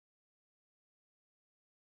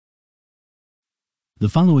The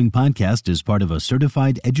following podcast is part of a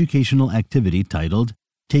certified educational activity titled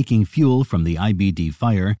Taking Fuel from the IBD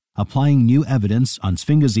Fire, Applying New Evidence on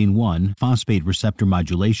Sphingosine-1-Phosphate Receptor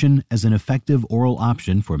Modulation as an Effective Oral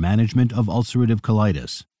Option for Management of Ulcerative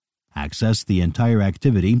Colitis. Access the entire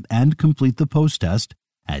activity and complete the post-test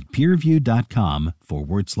at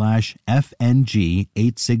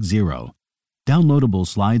peerview.com/FNG860. Downloadable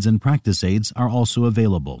slides and practice aids are also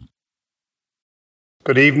available.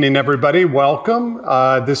 Good evening, everybody. Welcome.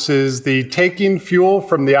 This is the Taking Fuel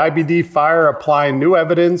from the IBD Fire, Applying New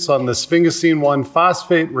Evidence on the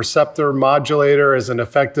Sphingosine-1-Phosphate Receptor Modulator as an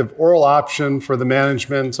Effective Oral Option for the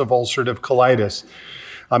Management of Ulcerative Colitis.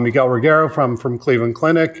 I'm Miguel Regueiro from Cleveland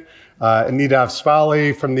Clinic, Anita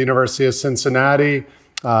Afsfali from the University of Cincinnati.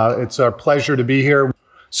 It's our pleasure to be here.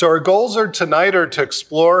 So our goals tonight are to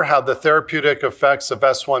explore how the therapeutic effects of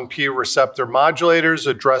S1P receptor modulators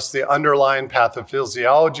address the underlying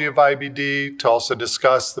pathophysiology of IBD, to also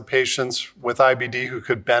discuss the patients with IBD who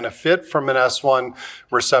could benefit from an S1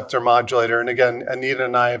 receptor modulator. And again, Anita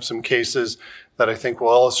and I have some cases that I think will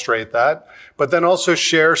illustrate that, but then also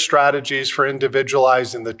share strategies for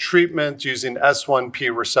individualizing the treatment using S1P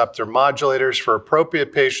receptor modulators for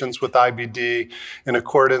appropriate patients with IBD in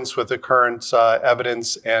accordance with the current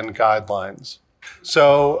evidence and guidelines.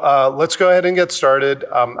 So let's go ahead and get started.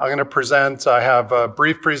 I'm going to present. I have a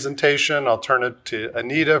brief presentation. I'll turn it to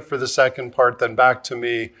Anita for the second part, then back to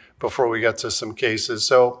me before we get to some cases.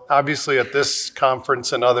 So obviously at this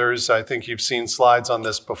conference and others, I think you've seen slides on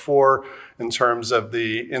this before in terms of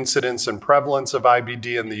the incidence and prevalence of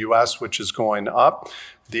IBD in the US, which is going up,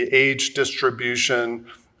 the age distribution,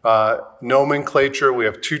 nomenclature. We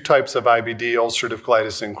have two types of IBD, ulcerative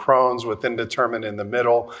colitis and Crohn's, with indeterminate in the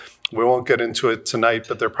middle. We won't get into it tonight,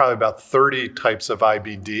 but there are probably about 30 types of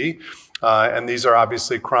IBD, and these are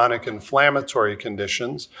obviously chronic inflammatory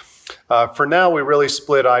conditions. For now, we really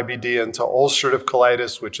split IBD into ulcerative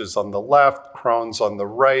colitis, which is on the left, Crohn's on the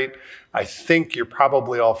right. I think you're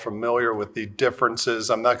probably all familiar with the differences.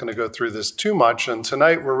 I'm not going to go through this too much, and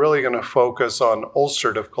tonight we're really going to focus on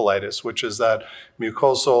ulcerative colitis, which is that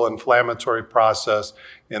mucosal inflammatory process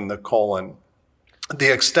in the colon.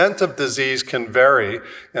 The extent of disease can vary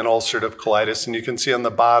in ulcerative colitis, and you can see on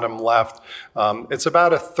the bottom left, it's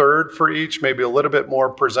about a third for each, maybe a little bit more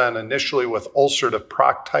present initially with ulcerative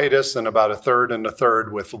proctitis, and about a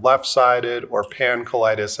third with left-sided or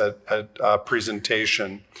pancolitis at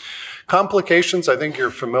presentation. Complications, I think you're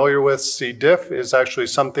familiar with. C. diff is actually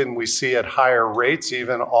something we see at higher rates,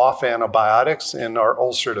 even off antibiotics in our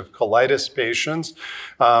ulcerative colitis patients.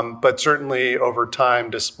 But certainly over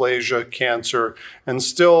time, dysplasia, cancer, and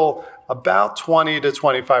still about 20 to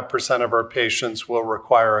 25% of our patients will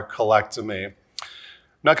require a colectomy.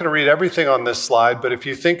 I'm not going to read everything on this slide, but if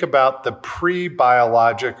you think about the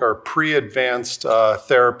pre-biologic or pre-advanced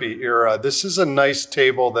therapy era, this is a nice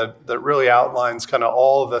table that really outlines kind of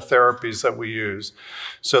all of the therapies that we use.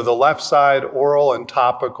 So the left side, oral and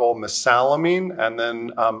topical mesalamine, and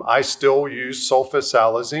then I still use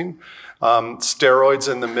sulfasalazine. Steroids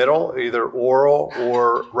in the middle, either oral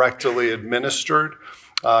or rectally administered.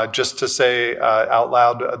 Just to say out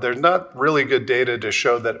loud, there's not really good data to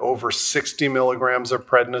show that over 60 milligrams of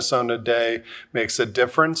prednisone a day makes a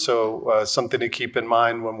difference. So something to keep in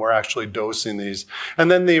mind when we're actually dosing these.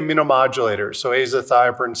 And then the immunomodulators. So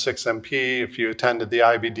azathioprine 6-MP, if you attended the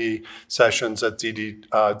IBD sessions at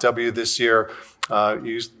DDW this year,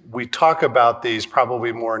 we talk about these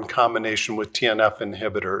probably more in combination with TNF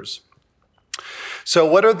inhibitors. So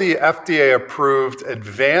what are the FDA-approved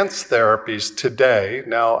advanced therapies today?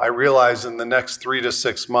 Now, I realize in the next 3 to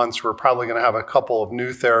 6 months, we're probably going to have a couple of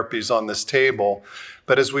new therapies on this table.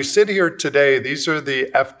 But as we sit here today, these are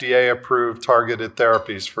the FDA-approved targeted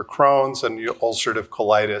therapies for Crohn's and ulcerative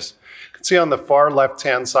colitis. You can see on the far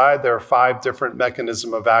left-hand side, there are 5 different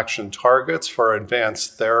mechanism of action targets for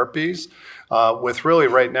advanced therapies. With really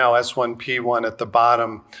right now S1P1 at the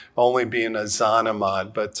bottom only being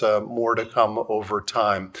ozanimod, but more to come over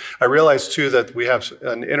time. I realize too that we have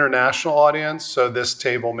an international audience, so this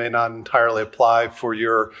table may not entirely apply for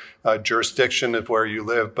your jurisdiction of where you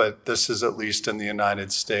live, but this is at least in the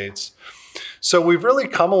United States. So we've really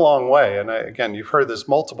come a long way, and again, you've heard this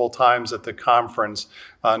multiple times at the conference,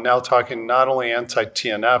 now talking not only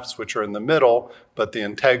anti-TNFs, which are in the middle, but the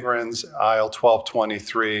integrins,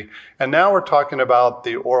 IL-12/23, and now we're talking about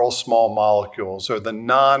the oral small molecules, or the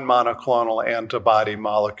non-monoclonal antibody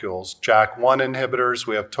molecules. JAK1 inhibitors,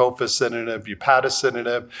 we have tofacitinib,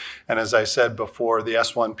 upadacitinib, and as I said before, the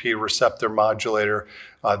S1P receptor modulator,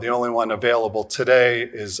 the only one available today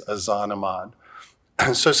is ozanimod.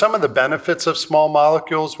 So some of the benefits of small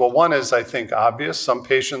molecules, well, one is, I think, obvious. Some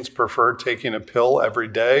patients prefer taking a pill every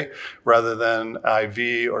day rather than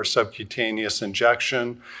IV or subcutaneous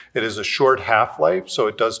injection. It is a short half-life, so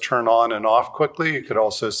it does turn on and off quickly. You could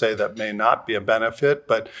also say that may not be a benefit,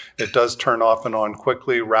 but it does turn off and on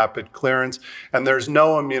quickly, rapid clearance, and there's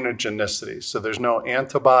no immunogenicity. So there's no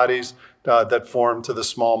antibodies that form to the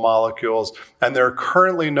small molecules, and there are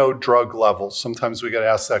currently no drug levels. Sometimes we get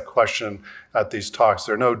asked that question at these talks.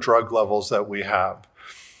 There are no drug levels that we have.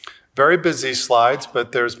 Very busy slides,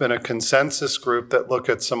 but there's been a consensus group that look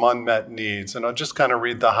at some unmet needs, and I'll just kind of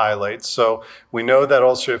read the highlights. So we know that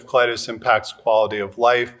ulcerative colitis impacts quality of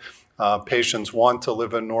life. Patients want to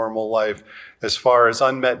live a normal life. As far as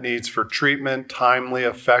unmet needs for treatment, timely,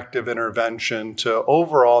 effective intervention to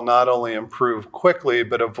overall not only improve quickly,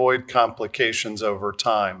 but avoid complications over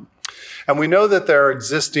time. And we know that there are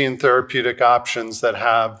existing therapeutic options that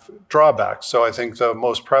have drawbacks. So I think the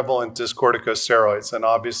most prevalent is corticosteroids. And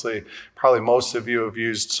obviously, probably most of you have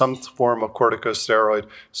used some form of corticosteroid,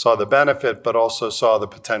 saw the benefit, but also saw the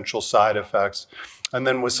potential side effects. And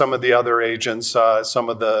then with some of the other agents, some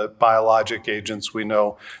of the biologic agents, we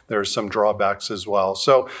know there are some drawbacks as well.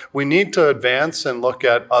 So we need to advance and look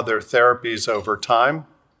at other therapies over time.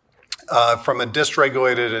 From a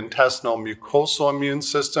dysregulated intestinal mucosal immune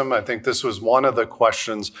system, I think this was one of the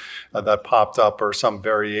questions that popped up, or some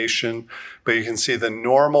variation. But you can see the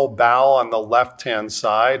normal bowel on the left-hand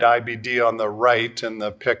side, IBD on the right in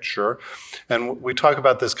the picture. And we talk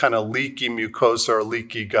about this kind of leaky mucosa or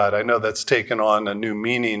leaky gut. I know that's taken on a new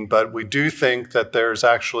meaning, but we do think that there's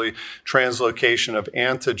actually translocation of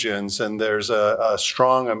antigens and there's a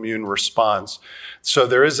strong immune response. So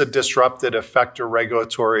there is a disrupted effector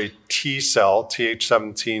regulatory T cell,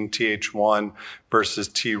 Th17, Th1 versus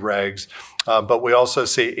Tregs. But we also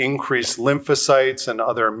see increased lymphocytes and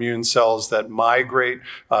other immune cells that migrate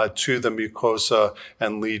to the mucosa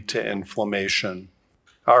and lead to inflammation.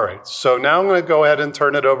 All right, so now I'm going to go ahead and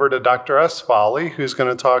turn it over to Dr. Asfali, who's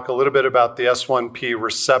going to talk a little bit about the S1P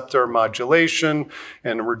receptor modulation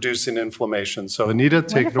and reducing inflammation. So Anita,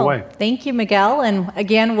 take it away. Thank you, Miguel, and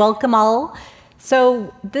again, welcome all. So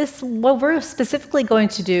what we're specifically going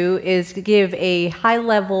to do is give a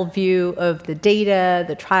high-level view of the data,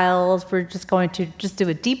 the trials. We're just going to do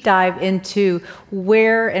a deep dive into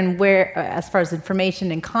where, as far as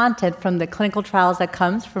information and content from the clinical trials that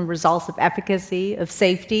comes from results of efficacy, of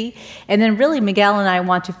safety. And then really, Miguel and I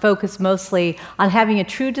want to focus mostly on having a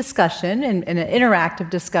true discussion and an interactive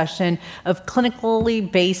discussion of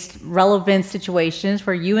clinically based relevant situations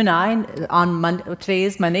where you and I, on Monday, today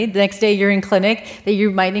is Monday, the next day you're in clinic, that you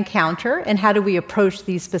might encounter, and how do we approach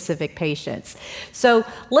these specific patients. So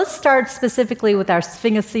let's start specifically with our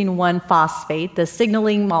Sphingosine-1-Phosphate, the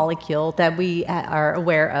signaling molecule that we are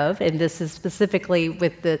aware of, and this is specifically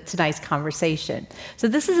with tonight's conversation. So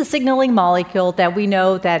this is a signaling molecule that we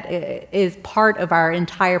know that is part of our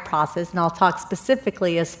entire process, and I'll talk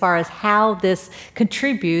specifically as far as how this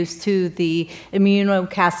contributes to the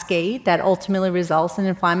immunocascade that ultimately results in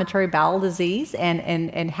inflammatory bowel disease,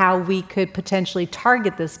 and how we could potentially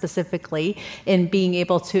target this specifically in being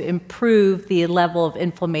able to improve the level of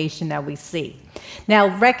inflammation that we see.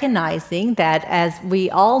 Now, recognizing that, as we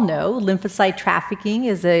all know, lymphocyte trafficking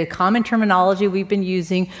is a common terminology we've been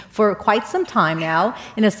using for quite some time now,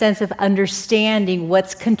 in a sense of understanding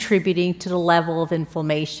what's contributing to the level of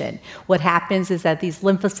inflammation. What happens is that these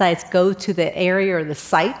lymphocytes go to the area or the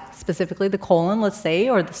site, specifically the colon, let's say,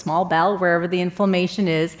 or the small bowel, wherever the inflammation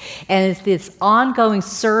is, and it's this ongoing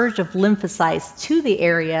surge of lymphocytes to the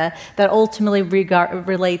area that ultimately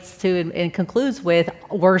relates to and concludes with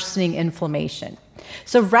worsening inflammation.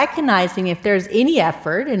 So recognizing if there's any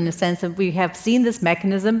effort, in the sense that we have seen this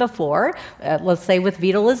mechanism before, let's say with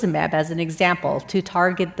vedolizumab as an example, to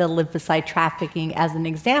target the lymphocyte trafficking as an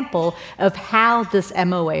example of how this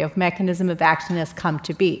MOA of mechanism of action has come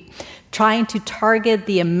to be. Trying to target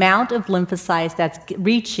the amount of lymphocytes that's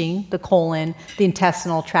reaching the colon, the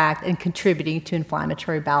intestinal tract, and contributing to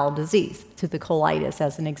inflammatory bowel disease, to the colitis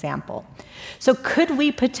as an example. So could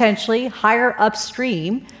we potentially, higher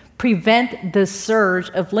upstream, prevent the surge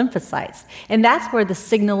of lymphocytes? And that's where the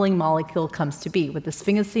signaling molecule comes to be. With the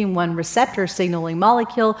Sphingosine-1 receptor signaling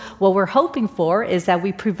molecule, what we're hoping for is that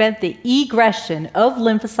we prevent the egression of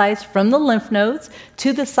lymphocytes from the lymph nodes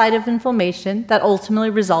to the site of inflammation that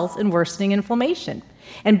ultimately results in worsening inflammation.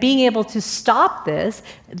 And being able to stop this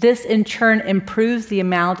in turn improves the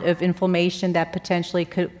amount of inflammation that potentially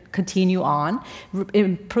could continue on,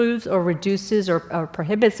 improves or reduces or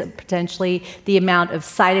prohibits potentially the amount of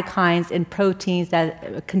cytokines and proteins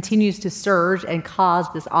that continues to surge and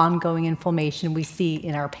cause this ongoing inflammation we see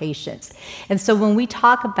in our patients. And so when we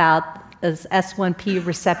talk about this S1P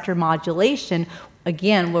receptor modulation,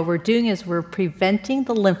 again, what we're doing is we're preventing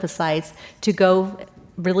the lymphocytes to go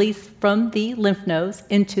release from the lymph nodes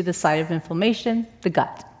into the site of inflammation, the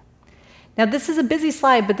gut. Now, this is a busy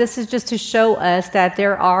slide, but this is just to show us that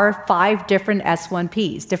there are 5 different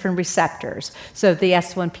S1Ps, different receptors. So the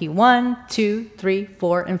S1P1, 2, 3,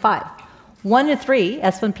 4, and 5. 1 to 3,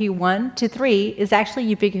 S1P1 to 3, is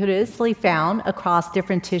actually ubiquitously found across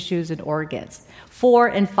different tissues and organs. 4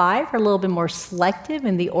 and 5 are a little bit more selective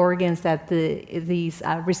in the organs that these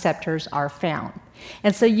receptors are found.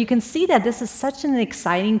 And so you can see that this is such an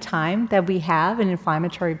exciting time that we have in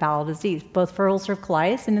inflammatory bowel disease, both for ulcerative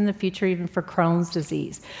colitis and in the future even for Crohn's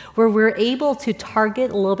disease, where we're able to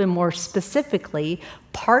target a little bit more specifically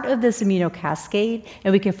part of this immunocascade,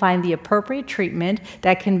 and we can find the appropriate treatment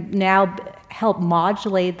that can now help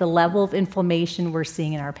modulate the level of inflammation we're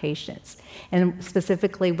seeing in our patients. And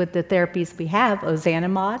specifically with the therapies we have,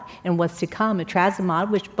 ozanimod, and what's to come,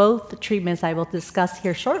 etrasimod, which both treatments I will discuss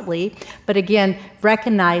here shortly, but again,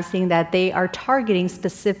 recognizing that they are targeting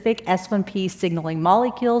specific S1P signaling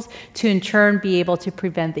molecules to in turn be able to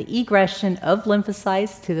prevent the egression of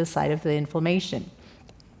lymphocytes to the site of the inflammation.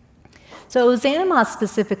 So ozanimod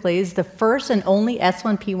specifically is the first and only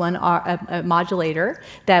S1P1 modulator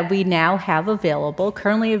that we now have available,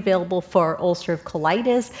 currently available for ulcerative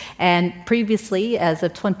colitis, and previously, as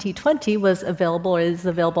of 2020, is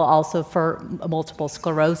available also for multiple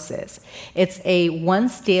sclerosis. It's a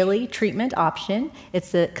once daily treatment option.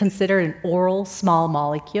 It's considered an oral small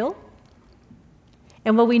molecule.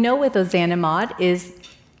 And what we know with ozanimod is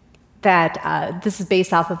that this is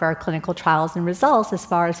based off of our clinical trials and results as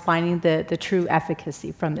far as finding the true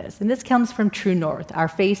efficacy from this. And this comes from True North, our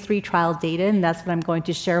phase 3 trial data, and that's what I'm going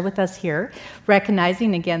to share with us here,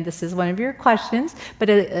 recognizing, again, this is one of your questions, but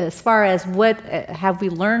as far as what have we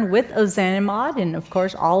learned with ozanimod, and of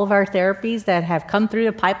course all of our therapies that have come through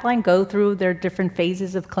the pipeline go through their different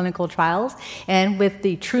phases of clinical trials, and with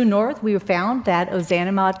the True North, we found that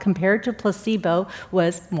ozanimod compared to placebo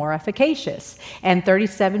was more efficacious, and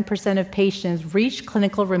 37% of patients reached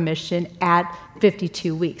clinical remission at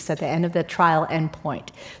 52 weeks at the end of the trial endpoint.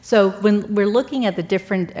 So when we're looking at the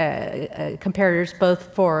different comparators,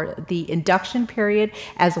 both for the induction period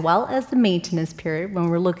as well as the maintenance period, when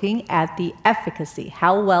we're looking at the efficacy,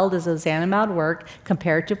 how well does ozanimod work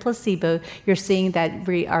compared to placebo, you're seeing that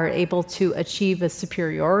we are able to achieve a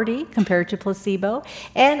superiority compared to placebo.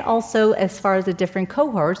 And also as far as the different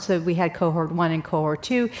cohorts, so we had cohort 1 and cohort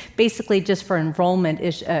 2, basically just for enrollment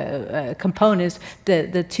components,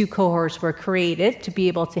 the 2 cohorts were created to be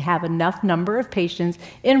able to have enough number of patients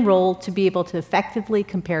enrolled to be able to effectively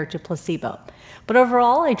compare to placebo. But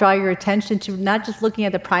overall, I draw your attention to not just looking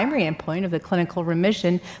at the primary endpoint of the clinical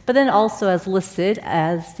remission, but then also as listed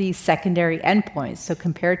as the secondary endpoints. So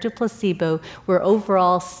compared to placebo, we're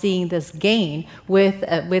overall seeing this gain with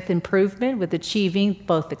improvement, with achieving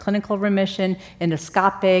both the clinical remission,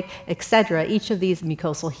 endoscopic, etc. Each of these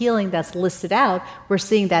mucosal healing that's listed out, we're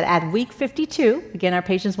seeing that at week 52, again, our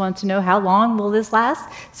patients want to know how long will this last.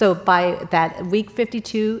 So by that week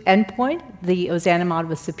 52 endpoint, the ozanimod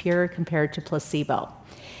was superior compared to placebo.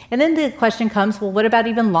 And then the question comes, well, what about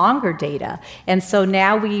even longer data? And so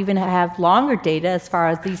now we even have longer data as far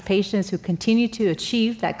as these patients who continue to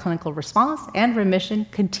achieve that clinical response and remission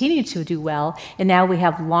continue to do well. And now we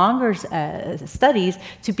have longer studies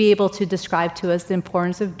to be able to describe to us the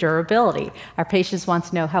importance of durability. Our patients want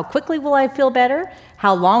to know, how quickly will I feel better?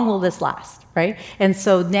 How long will this last? Right? And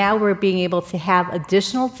so now we're being able to have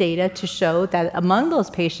additional data to show that among those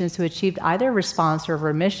patients who achieved either response or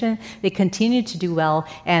remission, they continue to do well,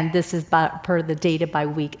 and this is per the data by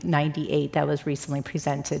week 98 that was recently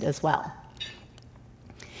presented as well.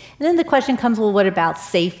 And then the question comes, well, what about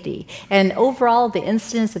safety? And overall, the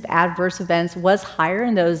incidence of adverse events was higher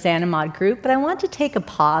in the ozanimod group, but I want to take a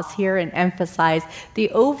pause here and emphasize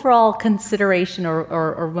the overall consideration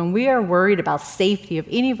or when we are worried about safety of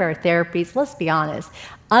any of our therapies, let's be honest,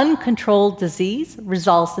 Uncontrolled disease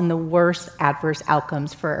results in the worst adverse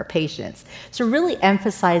outcomes for our patients. So really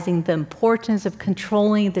emphasizing the importance of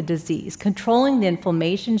controlling the disease. Controlling the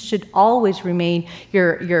inflammation should always remain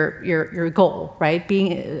your goal, right?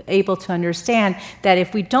 Being able to understand that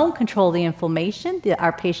if we don't control the inflammation,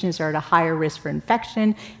 our patients are at a higher risk for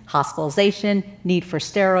infection, hospitalization, need for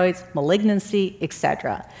steroids, malignancy,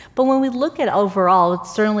 etc. But when we look at overall,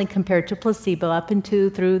 certainly compared to placebo up into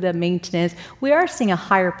through the maintenance, we are seeing a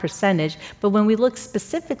higher percentage. But when we look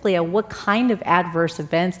specifically at what kind of adverse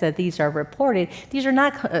events that these are reported, these are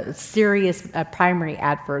not serious primary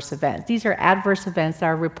adverse events. These are adverse events that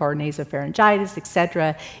are reported, nasopharyngitis,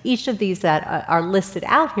 etc. Each of these that are listed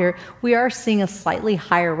out here, we are seeing a slightly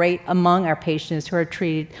higher rate among our patients who are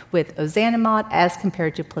treated with ozanimod as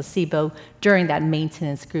compared to placebo during that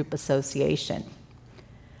maintenance group association.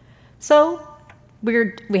 So we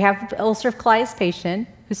have an ulcerative colitis patient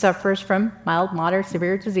who suffers from mild, moderate,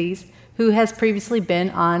 severe disease, who has previously been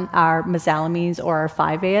on our mesalamines or our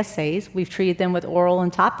 5-ASAs. We've treated them with oral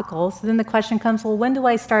and topicals. So then the question comes, well, when do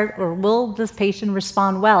I start, or will this patient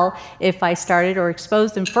respond well if I started or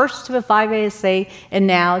exposed them first to a 5-ASA and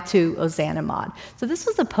now to ozanimod? So this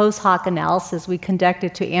was a post hoc analysis we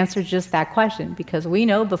conducted to answer just that question, because we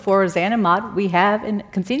know before ozanimod, we have and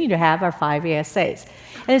continue to have our 5-ASAs.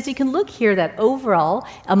 And as you can look here, that overall,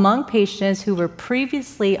 among patients who were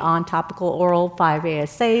previously on topical oral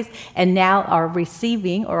 5-ASAs and now are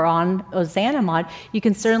receiving or on ozanimod, you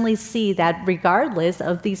can certainly see that regardless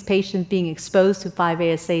of these patients being exposed to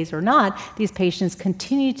 5-ASAs or not, these patients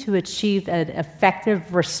continue to achieve an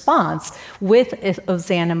effective response with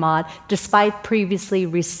ozanimod despite previously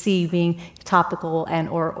receiving topical and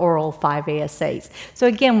or oral 5-ASAs. So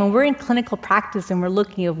again, when we're in clinical practice and we're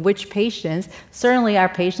looking at which patients, certainly our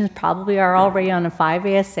patients probably are already on a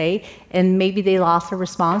 5-ASA and maybe they lost a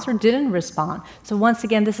response or didn't respond. So once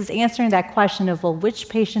again, this is answering that question of, well, which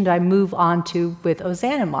patient do I move on to with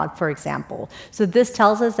ozanimod, for example? So this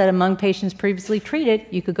tells us that among patients previously treated,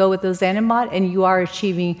 you could go with ozanimod and you are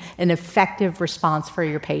achieving an effective response for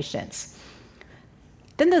your patients.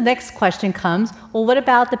 Then the next question comes, well, what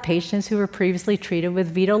about the patients who were previously treated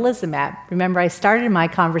with vedolizumab? Remember, I started my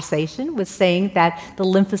conversation with saying that the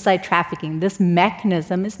lymphocyte trafficking, this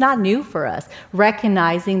mechanism is not new for us,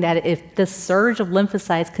 recognizing that if the surge of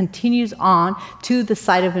lymphocytes continues on to the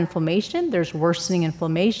site of inflammation, there's worsening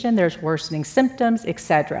inflammation, there's worsening symptoms,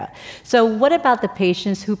 etc. So what about the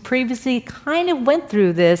patients who previously kind of went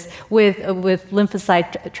through this with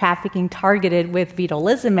lymphocyte trafficking targeted with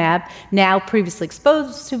vedolizumab, now previously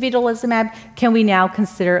exposed to vedolizumab? Can we now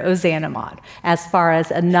consider ozanimod as far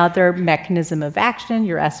as another mechanism of action,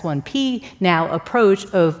 your S1P now approach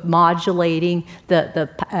of modulating the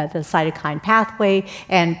cytokine pathway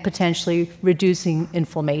and potentially reducing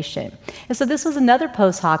inflammation? And so this was another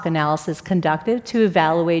post hoc analysis conducted to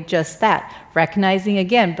evaluate just that, recognizing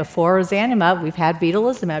again, before ozanimod, we've had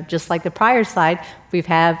vedolizumab, just like the prior slide, we've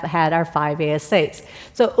had our 5-ASAs.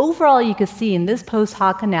 So overall, you can see in this post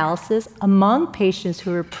hoc analysis, among patients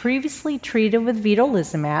who were previously treated with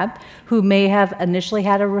vedolizumab, who may have initially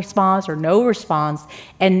had a response or no response,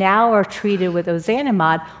 and now are treated with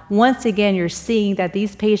ozanimod, once again, you're seeing that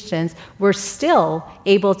these patients were still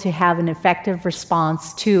able to have an effective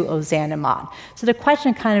response to ozanimod. So the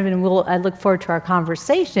question kind of, and I look forward to our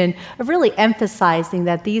conversation, of really emphasizing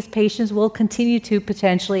that these patients will continue to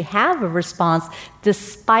potentially have a response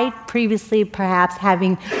despite previously perhaps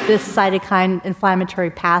having this cytokine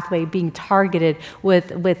inflammatory pathway being targeted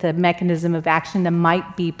with a mechanism of action that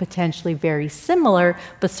might be potentially very similar,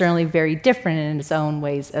 but certainly very different in its own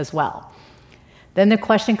ways as well. Then the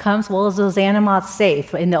question comes, well, is ozanimod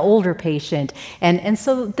safe in the older patient? And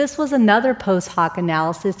so this was another post hoc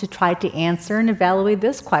analysis to try to answer and evaluate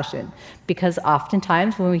this question. Because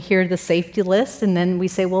oftentimes when we hear the safety list and then we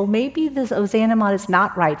say, well, maybe this ozanimod is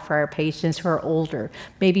not right for our patients who are older.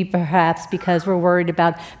 Maybe perhaps because we're worried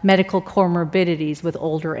about medical comorbidities with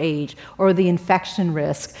older age or the infection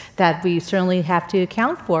risk that we certainly have to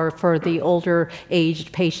account for the older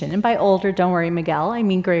aged patient. And by older, don't worry, Miguel, I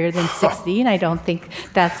mean greater than 60, and I don't think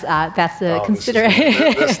that's a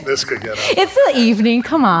consideration. This could get out. It's the evening,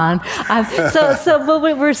 come on. So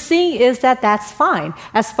what we're seeing is that that's fine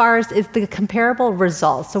as far as if the comparable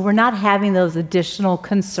results. So we're not having those additional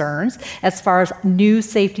concerns as far as new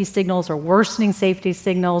safety signals or worsening safety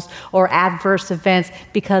signals or adverse events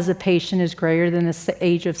because the patient is greater than the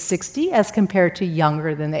age of 60 as compared to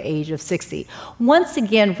younger than the age of 60. Once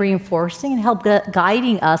again, reinforcing and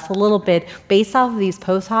guiding us a little bit based off of these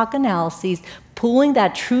post hoc analyses, pooling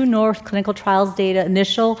that True North clinical trials data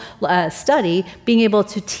initial study, being able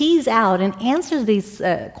to tease out and answer these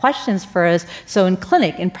questions for us. So in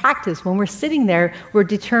clinic, in practice, when we're sitting there, we're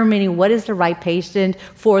determining what is the right patient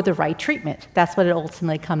for the right treatment. That's what it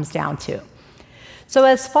ultimately comes down to. So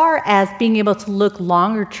as far as being able to look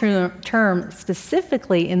longer term,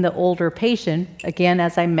 specifically in the older patient, again,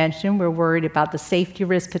 as I mentioned, we're worried about the safety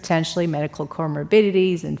risk, potentially medical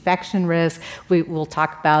comorbidities, infection risk. We will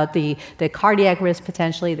talk about the cardiac risk,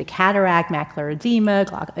 potentially the cataract, macular edema,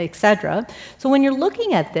 etc. So when you're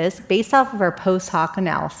looking at this, based off of our post hoc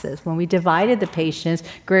analysis, when we divided the patients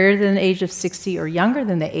greater than the age of 60 or younger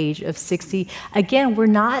than the age of 60, again, we're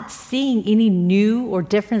not seeing any new or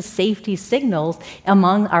different safety signals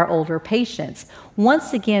among our older patients.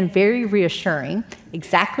 Once again, very reassuring,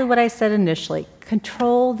 exactly what I said initially,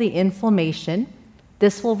 control the inflammation.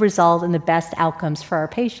 This will result in the best outcomes for our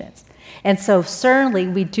patients. And so certainly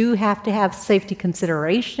we do have to have safety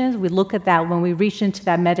considerations. We look at that when we reach into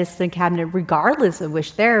that medicine cabinet regardless of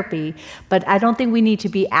which therapy, but I don't think we need to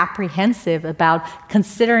be apprehensive about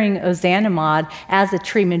considering ozanimod as a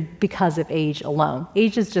treatment because of age alone.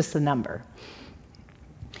 Age is just a number.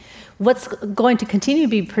 What's going to continue to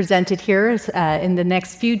be presented here is, in the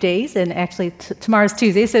next few days, and actually tomorrow's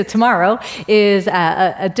Tuesday, so tomorrow is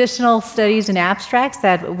additional studies and abstracts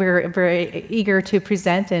that we're very eager to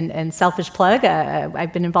present, and selfish plug,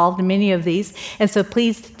 I've been involved in many of these, and so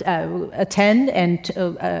please attend and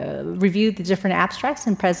review the different abstracts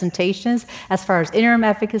and presentations as far as interim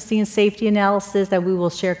efficacy and safety analysis that we will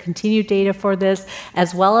share continued data for this,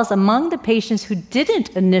 as well as among the patients who didn't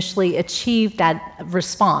initially achieve that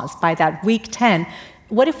response by that week 10,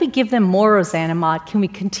 what if we give them more ozanimod? Can we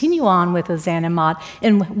continue on with ozanimod?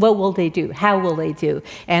 And what will they do? How will they do?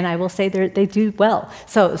 And I will say they do well.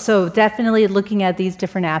 So definitely looking at these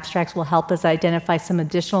different abstracts will help us identify some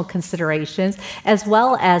additional considerations, as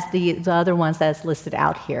well as the other ones that's listed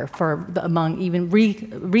out here for among even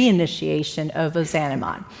reinitiation of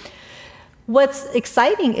ozanimod. What's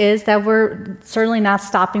exciting is that we're certainly not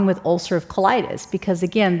stopping with ulcerative colitis because,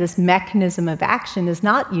 again, this mechanism of action is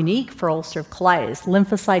not unique for ulcerative colitis.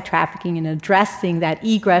 Lymphocyte trafficking and addressing that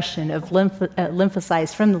egression of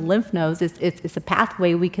lymphocytes from the lymph nodes is a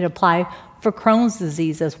pathway we could apply for Crohn's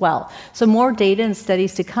disease as well. So more data and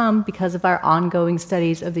studies to come because of our ongoing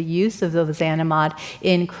studies of the use of ozanimod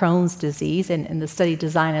in Crohn's disease and the study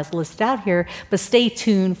design is listed out here, but stay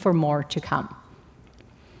tuned for more to come.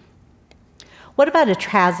 What about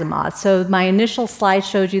etrasimod? So my initial slide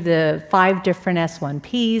showed you the 5 different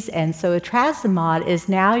S1Ps, and so etrasimod is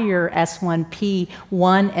now your S1P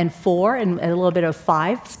 1 and 4, and a little bit of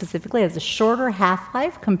 5 specifically, has a shorter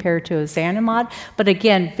half-life compared to ozanimod, but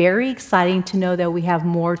again, very exciting to know that we have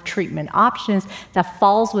more treatment options that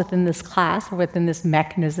falls within this class or within this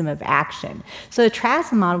mechanism of action. So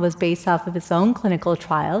etrasimod was based off of its own clinical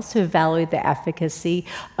trials to evaluate the efficacy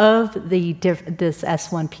of this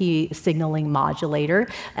S1P signaling modulator,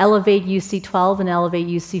 Elevate UC12 and Elevate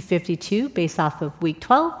UC52 based off of week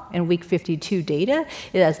 12 and week 52 data.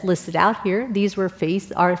 As listed out here, these were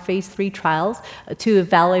our phase 3 trials to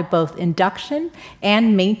evaluate both induction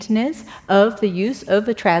and maintenance of the use of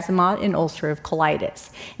etrasimod in ulcerative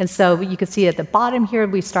colitis. And so you can see at the bottom here,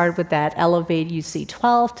 we started with that Elevate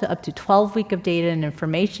UC12 to up to 12 weeks of data and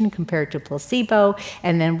information compared to placebo,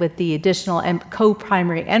 and then with the additional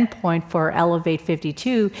co-primary endpoint for Elevate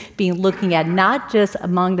 52 being looking at not just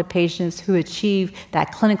among the patients who achieve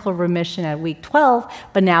that clinical remission at week 12,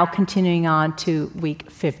 but now continuing on to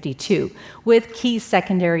week 52 with key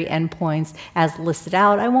secondary endpoints as listed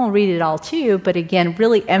out. I won't read it all to you, but again,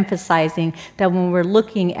 really emphasizing that when we're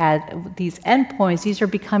looking at these endpoints, these are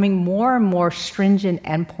becoming more and more stringent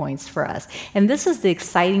endpoints for us. And this is the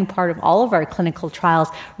exciting part of all of our clinical trials,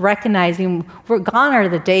 recognizing we're gone are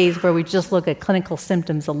the days where we just look at clinical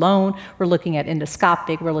symptoms alone. We're looking at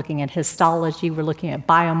endoscopic, we're looking at histology, we're looking at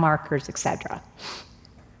biomarkers, etc.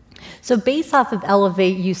 So based off of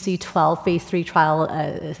Elevate UC12 phase 3 trial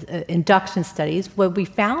induction studies, what we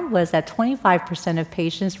found was that 25% of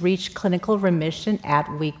patients reached clinical remission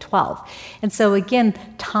at week 12. And so again,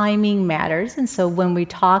 timing matters. And so when we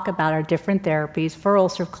talk about our different therapies for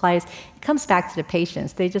ulcerative colitis, it comes back to the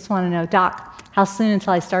patients. They just want to know, doc, how soon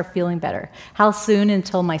until I start feeling better? How soon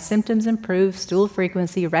until my symptoms improve, stool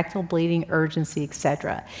frequency, rectal bleeding, urgency,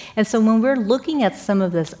 etc. And so when we're looking at some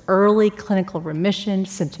of this early clinical remission,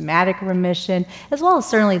 symptomatic remission, as well as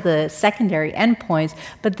certainly the secondary endpoints,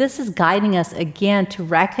 but this is guiding us again to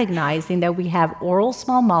recognizing that we have oral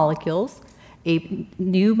small molecules a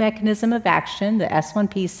new mechanism of action, the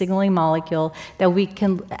S1P signaling molecule, that we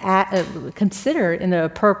can consider in the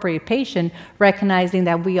appropriate patient, recognizing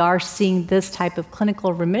that we are seeing this type of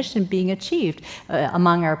clinical remission being achieved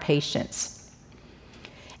among our patients.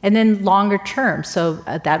 And then longer term, so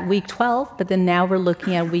at that week 12, but then now we're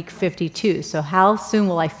looking at week 52. So how soon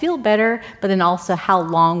will I feel better, but then also how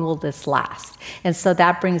long will this last? And so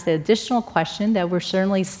that brings the additional question that we're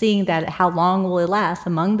certainly seeing, that how long will it last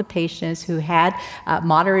among the patients who had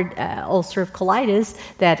moderate ulcerative colitis,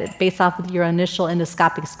 that based off of your initial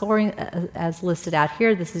endoscopic scoring as listed out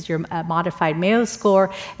here, this is your modified Mayo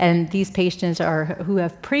score, and these patients are who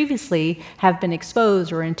have previously have been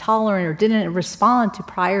exposed or intolerant or didn't respond to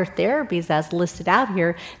prior therapies as listed out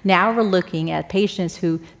here. Now we're looking at patients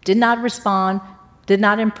who did not respond, did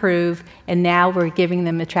not improve, and now we're giving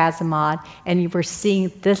them etrasimod, and we're seeing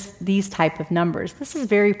these type of numbers. This is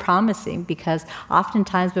very promising, because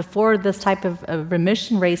oftentimes before this type of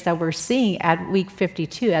remission rates that we're seeing at week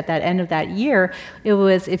 52, at that end of that year, it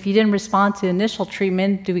was, if you didn't respond to initial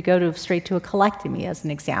treatment, do we go straight to a colectomy, as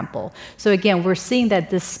an example. So again, we're seeing that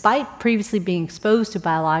despite previously being exposed to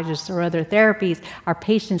biologics or other therapies, our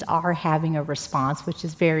patients are having a response, which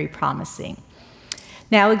is very promising.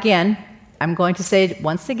 Now again, I'm going to say it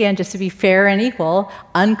once again, just to be fair and equal,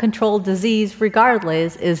 uncontrolled disease,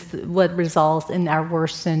 regardless, is what results in our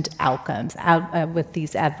worsened outcomes with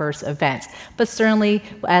these adverse events. But certainly,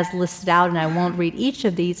 as listed out, and I won't read each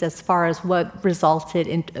of these, as far as what resulted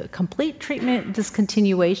in complete treatment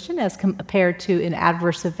discontinuation as compared to an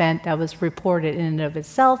adverse event that was reported in and of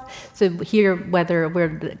itself. So here, whether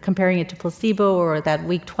we're comparing it to placebo or that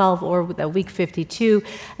week 12 or that week 52,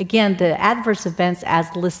 again, the adverse events as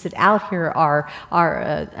listed out here are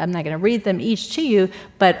I'm not going to read them each to you,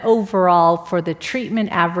 but overall for the treatment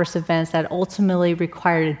adverse events that ultimately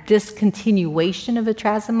required a discontinuation of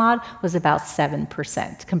etrasimod was about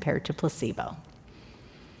 7% compared to placebo.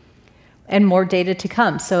 And more data to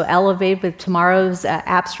come. So Elevate, with tomorrow's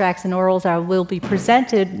abstracts and orals will be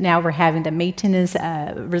presented. Now we're having the maintenance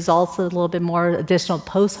results, a little bit more additional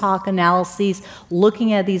post hoc analyses,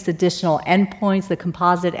 looking at these additional endpoints, the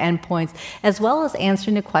composite endpoints, as well as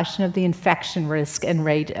answering the question of the infection risk and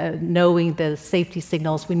rate, knowing the safety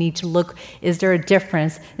signals. We need to look, is there a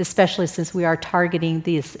difference, especially since we are targeting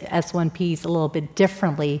these S1Ps a little bit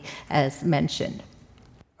differently, as mentioned.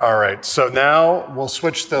 All right, so now we'll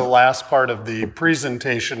switch to the last part of the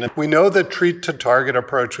presentation. We know the treat-to-target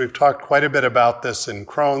approach. We've talked quite a bit about this in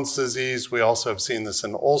Crohn's disease. We also have seen this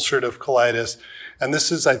in ulcerative colitis. And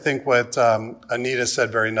this is, I think, what Anita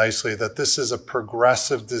said very nicely, that this is a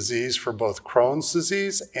progressive disease for both Crohn's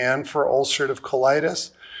disease and for ulcerative colitis.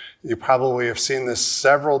 You probably have seen this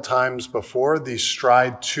several times before, these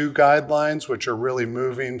STRIDE 2 guidelines, which are really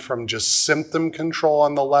moving from just symptom control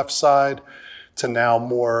on the left side to now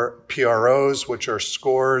more PROs, which are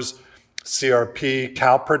scores, CRP,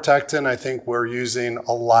 calprotectin. I think we're using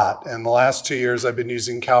a lot. In the last 2 years, I've been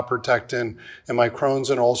using calprotectin in my Crohn's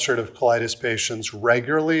and ulcerative colitis patients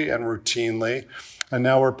regularly and routinely. And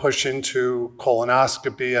now we're pushing to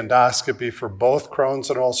colonoscopy, endoscopy for both Crohn's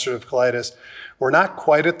and ulcerative colitis. We're not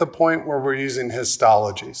quite at the point where we're using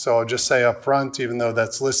histology. So I'll just say up front, even though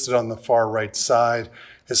that's listed on the far right side,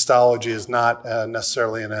 histology is not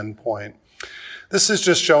necessarily an endpoint. This is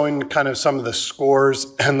just showing kind of some of the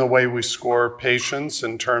scores and the way we score patients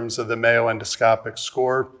in terms of the Mayo endoscopic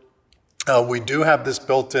score. We do have this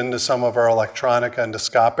built into some of our electronic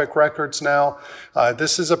endoscopic records now.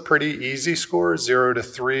 This is a pretty easy score, 0 to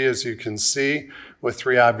 3, as you can see, with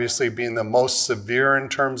 3 obviously being the most severe in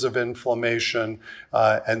terms of inflammation,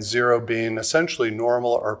 and 0 being essentially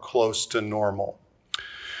normal or close to normal.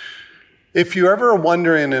 If you're ever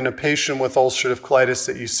wondering in a patient with ulcerative colitis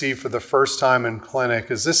that you see for the first time in clinic,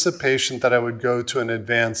 is this a patient that I would go to an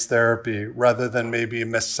advanced therapy rather than maybe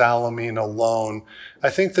mesalamine alone? I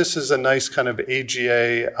think this is a nice kind of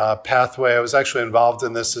AGA pathway. I was actually involved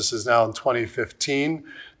in this. This is now in 2015.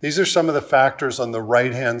 These are some of the factors on the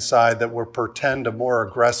right-hand side that will portend a more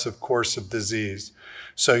aggressive course of disease.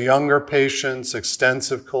 So younger patients,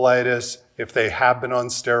 extensive colitis, if they have been on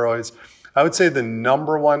steroids, I would say the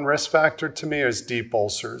number one risk factor to me is deep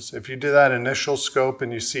ulcers. If you do that initial scope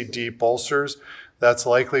and you see deep ulcers, that's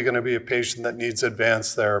likely going to be a patient that needs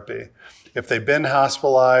advanced therapy. If they've been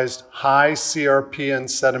hospitalized, high CRP and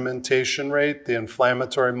sedimentation rate, the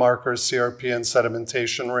inflammatory markers CRP and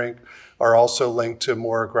sedimentation rate are also linked to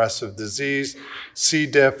more aggressive disease, C.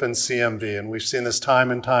 diff and CMV. And we've seen this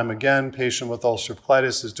time and time again. Patient with ulcerative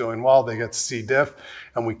colitis is doing well, they get C. diff,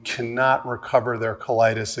 and we cannot recover their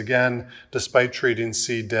colitis again despite treating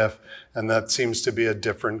C. diff, and that seems to be a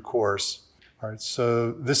different course. All right,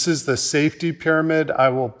 so this is the safety pyramid. I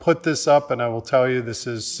will put this up and I will tell you this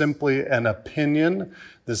is simply an opinion.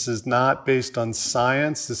 This is not based on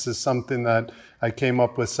science. This is something that I came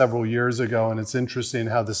up with several years ago, and it's interesting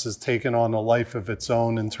how this has taken on a life of its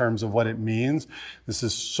own in terms of what it means. This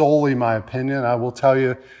is solely my opinion. I will tell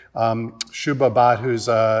you, Shubha Bhatt, who's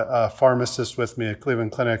a pharmacist with me at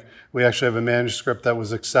Cleveland Clinic, we actually have a manuscript that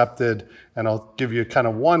was accepted, and I'll give you kind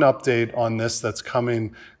of one update on this that's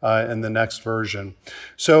coming in the next version.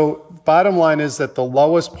 So bottom line is that the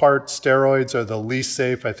lowest part, steroids, are the least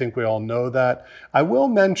safe. I think we all know that. I will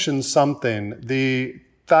mention something. The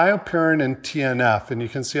thiopurine and TNF, and you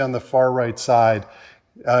can see on the far right side,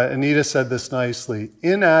 Anita said this nicely,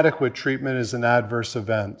 inadequate treatment is an adverse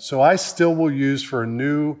event. So I still will use for a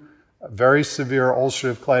new, very severe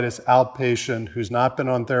ulcerative colitis outpatient who's not been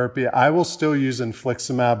on therapy, I will still use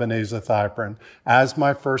infliximab and azathioprine as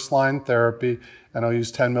my first line therapy, and I'll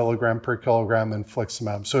use 10 milligram per kilogram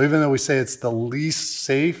infliximab. So even though we say it's the least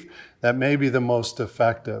safe, that may be the most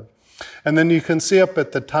effective. And then you can see up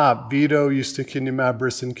at the top, Vito, ustekinumab,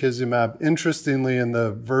 risankizumab. Interestingly, in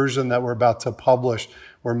the version that we're about to publish,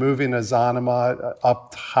 we're moving ozanimod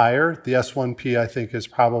up higher. The S1P, I think, is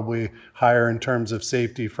probably higher in terms of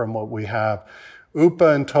safety from what we have.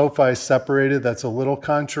 UPA and TOFA is separated. That's a little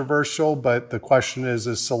controversial, but the question is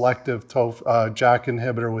selective JAK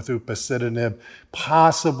inhibitor with upadacitinib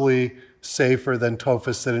possibly safer than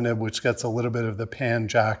tofacitinib, which gets a little bit of the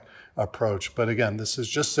pan-JAK approach. But again, this is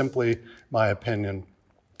just simply my opinion.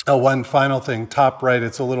 Oh, one final thing, top right,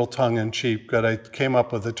 it's a little tongue-in-cheek, but I came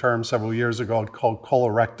up with a term several years ago called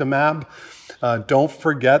colorectomab. Don't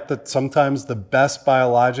forget that sometimes the best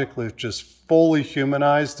biologic, which is fully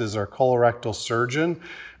humanized, is our colorectal surgeon.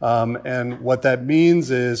 And what that means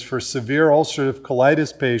is for severe ulcerative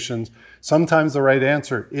colitis patients, sometimes the right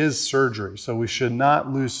answer is surgery. So we should not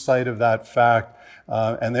lose sight of that fact.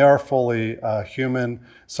 And they are fully human.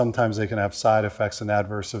 Sometimes they can have side effects and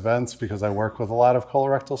adverse events because I work with a lot of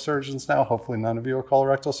colorectal surgeons now. Hopefully none of you are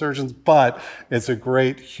colorectal surgeons, but it's a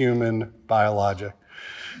great human biologic.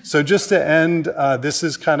 So just to end, this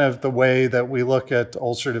is kind of the way that we look at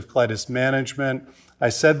ulcerative colitis management. I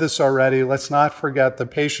said this already, let's not forget the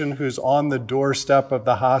patient who's on the doorstep of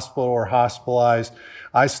the hospital or hospitalized.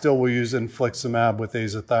 I still will use infliximab with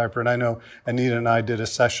azathioprine. I know Anita and I did a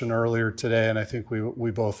session earlier today, and I think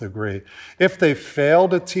we both agree. If they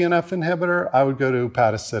failed a TNF inhibitor, I would go to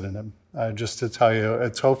upadacitinib. Just to tell you,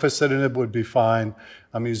 tofacitinib would be fine.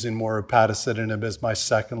 I'm using more upadacitinib as my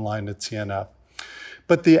second line to TNF.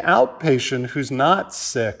 But the outpatient who's not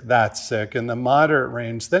sick, that sick, in the moderate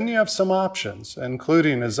range, then you have some options,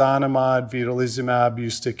 including ozanimod, vedolizumab,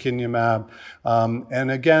 ustekinumab.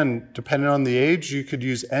 And again, depending on the age, you could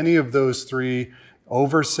use any of those three.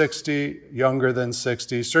 Over 60, younger than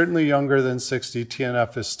 60, certainly younger than 60,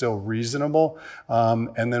 TNF is still reasonable.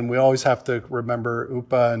 And then we always have to remember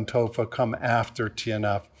UPA and TOFA come after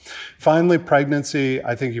TNF. Finally, pregnancy,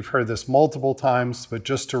 I think you've heard this multiple times, but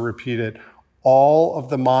just to repeat it, all of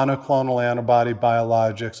the monoclonal antibody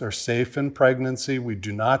biologics are safe in pregnancy. We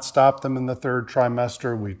do not stop them in the third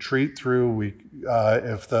trimester. We treat through.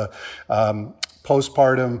 If the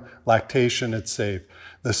postpartum lactation, it's safe.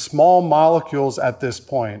 The small molecules at this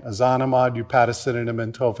point, ozanimod, upadacitinib,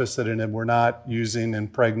 and tofacitinib, we're not using in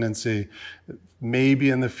pregnancy.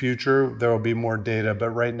 Maybe in the future there will be more data,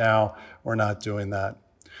 but right now we're not doing that.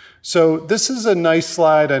 So this is a nice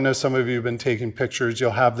slide. I know some of you have been taking pictures.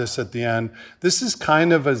 You'll have this at the end. This is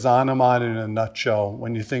kind of ozanimod in a nutshell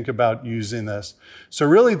when you think about using this. So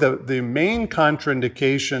really the main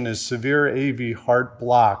contraindication is severe AV heart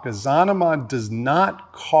block. Ozanimod does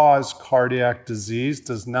not cause cardiac disease,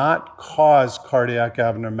 does not cause cardiac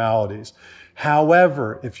abnormalities.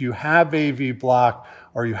 However, if you have AV block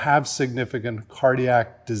or you have significant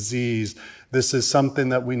cardiac disease, this is something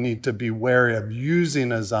that we need to be wary of using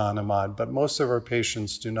ozanimod, but most of our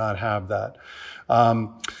patients do not have that.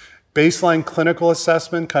 Baseline clinical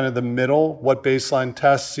assessment, kind of the middle, what baseline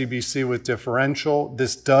test, CBC with differential.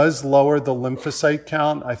 This does lower the lymphocyte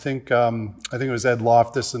count. I think it was Ed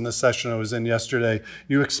Loftus in the session I was in yesterday.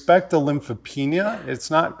 You expect a lymphopenia. It's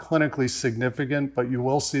not clinically significant, but you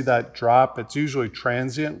will see that drop. It's usually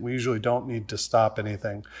transient. We usually don't need to stop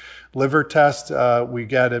anything. Liver test, we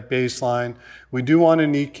get at baseline. We do want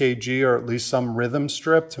an EKG or at least some rhythm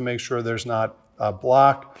strip to make sure there's not a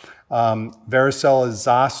block. Varicella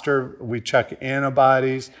zoster, we check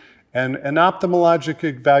antibodies. And an ophthalmologic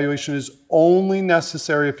evaluation is only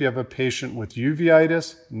necessary if you have a patient with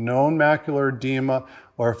uveitis, known macular edema,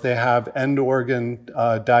 or if they have end organ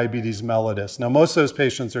diabetes mellitus. Now, most of those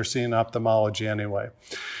patients are seeing ophthalmology anyway.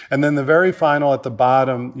 And then the very final at the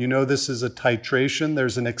bottom, you know this is a titration.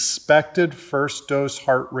 There's an expected first dose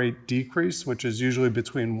heart rate decrease, which is usually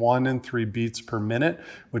between 1 and 3 beats per minute,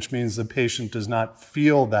 which means the patient does not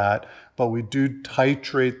feel that, but we do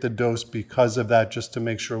titrate the dose because of that, just to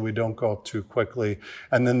make sure we don't go up too quickly.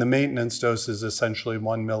 And then the maintenance dose is essentially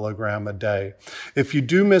 1 milligram a day. If you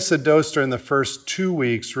do miss a dose during the first 2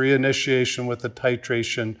 weeks, reinitiation with the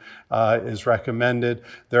titration is recommended.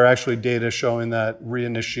 There are actually data showing that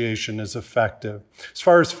reinitiation is effective. As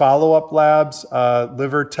far as follow-up labs,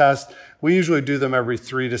 liver tests, we usually do them every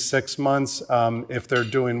 3 to 6 months. If they're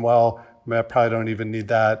doing well, I probably don't even need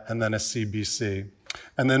that, and then a CBC.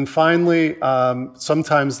 And then finally,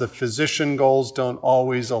 sometimes the physician goals don't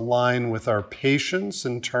always align with our patients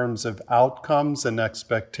in terms of outcomes and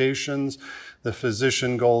expectations. The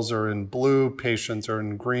physician goals are in blue, patients are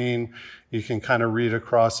in green. You can kind of read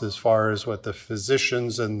across as far as what the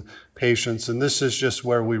physicians and patients, and this is just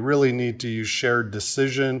where we really need to use shared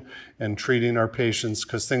decision in treating our patients,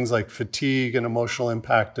 because things like fatigue and emotional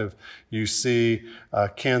impact of UC,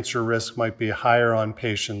 cancer risk might be higher on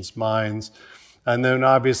patients' minds. And then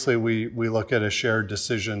obviously we look at a shared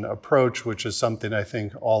decision approach, which is something I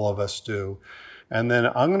think all of us do. And then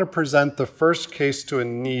I'm going to present the first case to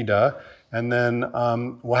Anita, and then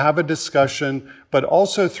we'll have a discussion. But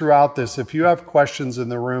also throughout this, if you have questions in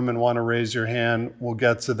the room and want to raise your hand, we'll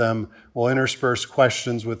get to them. We'll intersperse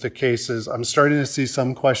questions with the cases. I'm starting to see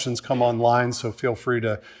some questions come online, so feel free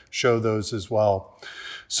to show those as well.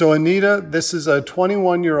 So Anita, this is a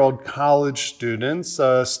 21-year-old college student.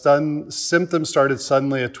 Symptoms started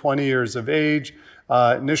suddenly at 20 years of age.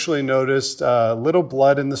 Initially noticed little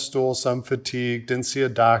blood in the stool, some fatigue, didn't see a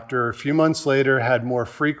doctor. A few months later, had more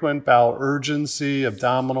frequent bowel urgency,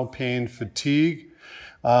 abdominal pain, fatigue.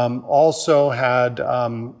 Also had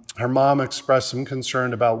her mom express some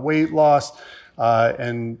concern about weight loss.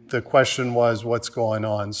 And the question was, what's going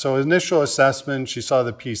on? So initial assessment, she saw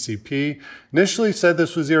the PCP, initially said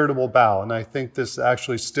this was irritable bowel. And I think this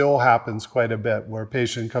actually still happens quite a bit, where a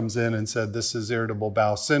patient comes in and said, this is irritable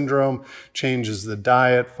bowel syndrome, changes the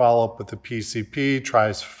diet, follow up with the PCP,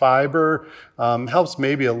 tries fiber, helps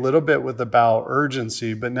maybe a little bit with the bowel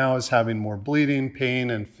urgency, but now is having more bleeding, pain,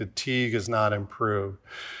 and fatigue is not improved.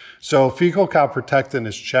 So fecal calprotectin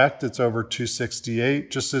is checked. It's over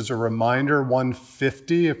 268. Just as a reminder,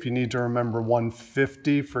 150, if you need to remember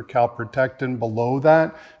 150 for calprotectin, below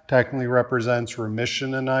that technically represents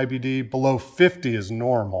remission in IBD. Below 50 is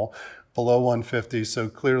normal, below 150, so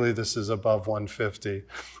clearly this is above 150.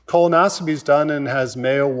 Colonoscopy is done and has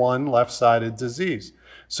Mayo 1 left-sided disease.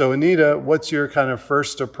 So Anita, what's your kind of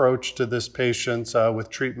first approach to this patient with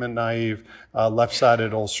treatment-naive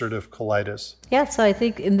left-sided ulcerative colitis? Yeah, so I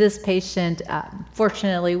think in this patient,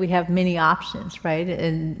 fortunately, we have many options, right?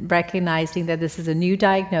 And recognizing that this is a new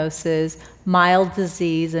diagnosis, mild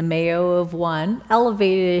disease, a Mayo of 1,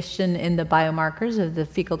 elevation in the biomarkers of the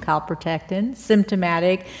fecal calprotectin,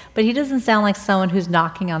 symptomatic, but he doesn't sound like someone who's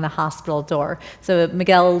knocking on the hospital door. So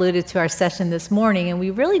Miguel alluded to our session this morning, and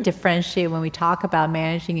we really differentiate when we talk about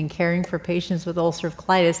managing and caring for patients with ulcerative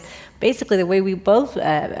colitis. Basically, the way we both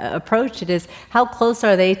approach it is how close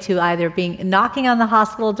are they to either being knocking on the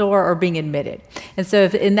hospital door or being admitted. And so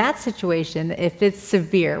if in that situation, if it's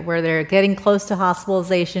severe, where they're getting close to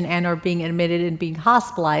hospitalization and or being admitted and being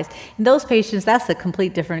hospitalized, in those patients, that's a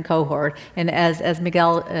complete different cohort. And as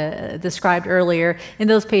Miguel described earlier, in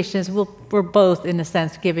those patients, we're both, in a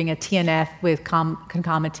sense, giving a TNF with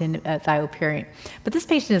concomitant thiopurine. But this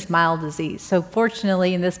patient is mild disease. So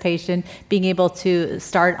fortunately, in this patient, being able to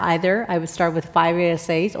start either, I would start with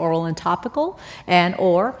 5-ASAs, oral and topical, and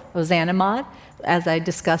or ozanimod, as I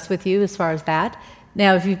discussed with you as far as that.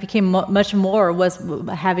 Now, if you became much more was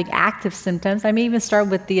having active symptoms, I may even start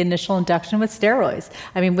with the initial induction with steroids.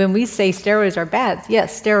 I mean, when we say steroids are bad,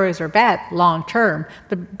 yes, steroids are bad long term,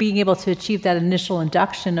 but being able to achieve that initial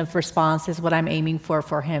induction of response is what I'm aiming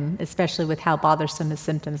for him, especially with how bothersome his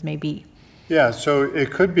symptoms may be. Yeah, so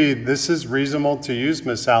it could be this is reasonable to use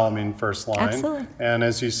mesalamine first line. Absolutely. And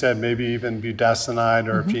as you said, maybe even budesonide,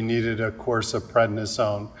 or if you needed a course of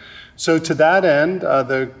prednisone. So to that end,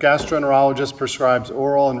 the gastroenterologist prescribes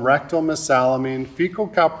oral and rectal mesalamine. Fecal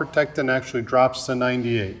calprotectin actually drops to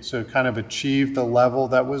 98, so it kind of achieved the level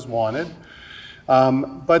that was wanted.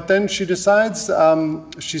 But then she decides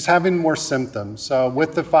she's having more symptoms. So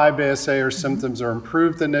with the 5-ASA, her symptoms are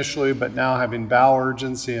improved initially, but now having bowel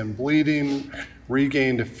urgency and bleeding,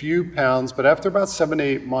 regained a few pounds. But after about 7 to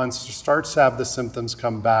 8 months, she starts to have the symptoms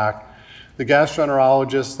come back. The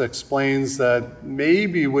gastroenterologist explains that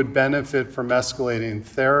maybe would benefit from escalating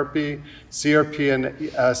therapy. CRP and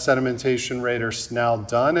sedimentation rate are now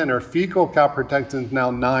done, and her fecal calprotectin is now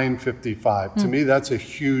 955. To me, that's a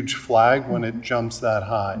huge flag when it jumps that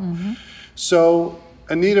high. So,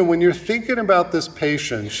 Anita, when you're thinking about this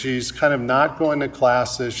patient, she's kind of not going to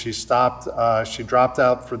classes. She dropped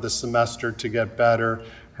out for the semester to get better.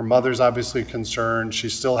 Her mother's obviously concerned.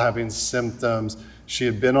 She's still having symptoms. She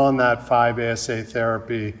had been on that 5-ASA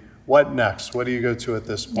therapy. What next? What do you go to at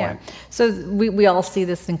this point? Yeah. So we all see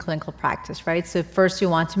this in clinical practice, right? So first you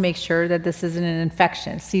want to make sure that this isn't an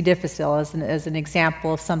infection. C. difficile as an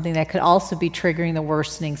example of something that could also be triggering the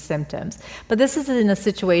worsening symptoms. But this is in a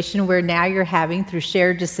situation where now you're having, through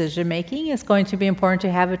shared decision making, it's going to be important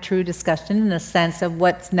to have a true discussion in a sense of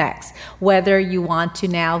what's next. Whether you want to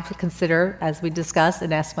now consider, as we discussed,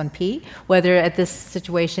 an S1P, whether at this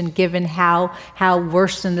situation, given how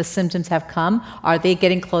worsened the symptoms have come, are they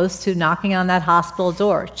getting close to knocking on that hospital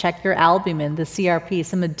door? Check your albumin, the CRP,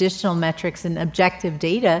 some additional metrics and objective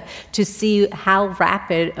data to see how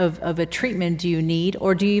rapid of a treatment do you need,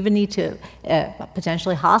 or do you even need to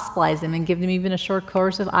potentially hospitalize them and give them even a short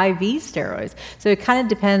course of IV steroids. So it kind of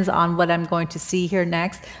depends on what I'm going to see here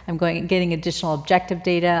next. I'm getting additional objective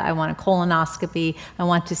data. I want a colonoscopy. I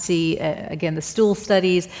want to see, again, the stool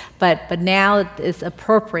studies, but now it's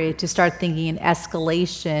appropriate to start thinking in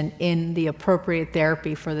escalation in the appropriate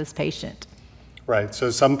therapy for this patient. Right, so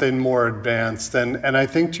something more advanced. And I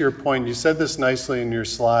think to your point, you said this nicely in your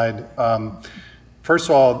slide. First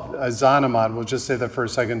of all, ozanimod, we'll just say that for a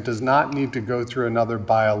second, does not need to go through another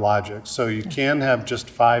biologic. So you can have just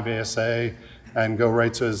 5-ASA and go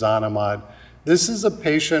right to ozanimod. This is a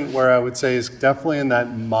patient where I would say is definitely in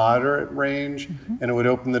that moderate range, and it would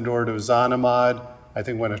open the door to ozanimod. I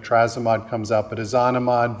think when etrasimod comes out, but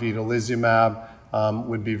ozanimod, vedolizumab,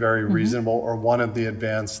 would be very reasonable, or one of the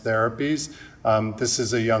advanced therapies. This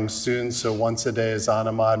is a young student, so once a day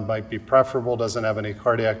ozanimod might be preferable, doesn't have any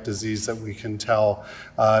cardiac disease that we can tell.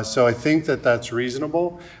 So I think that that's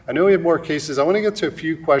reasonable. I know we have more cases. I want to get to a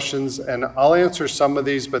few questions, and I'll answer some of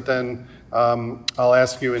these, but then I'll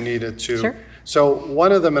ask you, Anita, too. Sure. So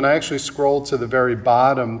one of them, and I actually scrolled to the very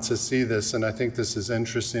bottom to see this, and I think this is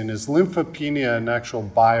interesting, is lymphopenia an actual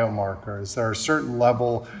biomarker? Is there a certain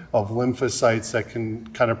level of lymphocytes that can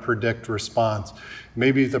kind of predict response?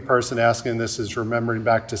 Maybe the person asking this is remembering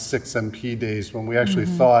back to 6MP days when we actually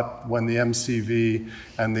thought when the MCV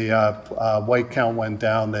and the white count went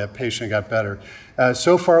down, the patient got better.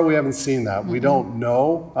 So far, we haven't seen that. We don't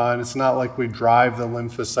know, and it's not like we drive the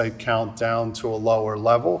lymphocyte count down to a lower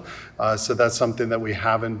level. So that's something that we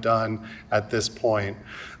haven't done at this point.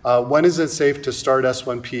 When is it safe to start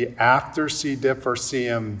S1P after C. diff or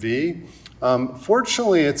CMV?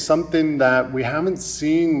 Fortunately, it's something that we haven't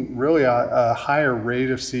seen really a higher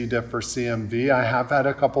rate of C. diff or CMV. I have had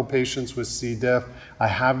a couple patients with C. diff. I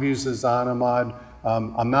have used ozanimod.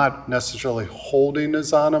 I'm not necessarily holding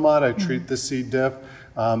ozanimod. I treat the C. diff,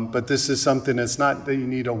 but this is something, it's not that you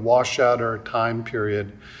need a washout or a time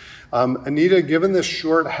period. Anita, given the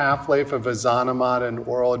short half-life of ozanimod and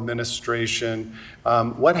oral administration,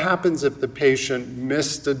 what happens if the patient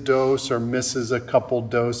missed a dose or misses a couple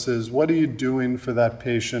doses? What are you doing for that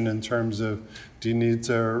patient in terms of, do you need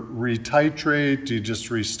to retitrate? Do you just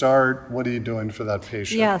restart? What are you doing for that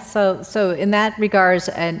patient? Yeah, so in that regards,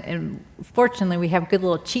 and fortunately we have good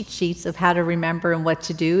little cheat sheets of how to remember and what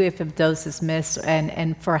to do if a dose is missed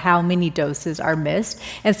and for how many doses are missed.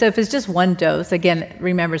 And so if it's just one dose, again,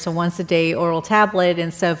 remember, so once a day oral tablet,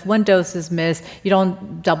 and so if one dose is missed, you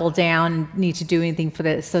don't double down and need to do anything for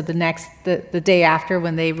this. So the day after,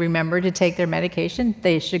 when they remember to take their medication,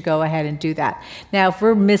 they should go ahead and do that. Now, if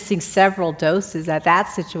we're missing several doses at that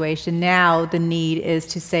situation, now the need is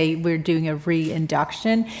to say we're doing a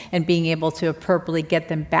reinduction and being able to appropriately get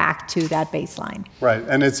them back to that baseline. Right,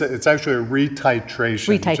 and it's actually a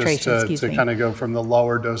retitration. Just to kind of go from the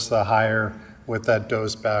lower dose to the higher with that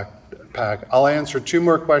dose backpack. I'll answer two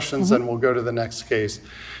more questions and we'll go to the next case.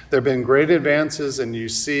 There have been great advances in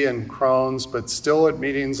UC and Crohn's, but still at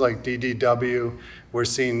meetings like DDW, we're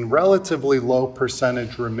seeing relatively low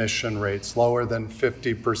percentage remission rates, lower than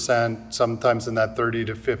 50%, sometimes in that 30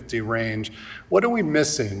 to 50 range. What are we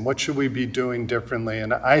missing? What should we be doing differently?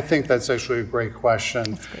 And I think that's actually a great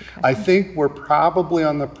question. I think we're probably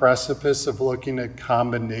on the precipice of looking at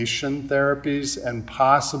combination therapies and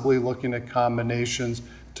possibly looking at combinations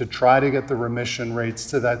to try to get the remission rates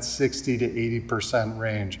to that 60 to 80%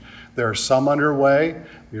 range. There are some underway,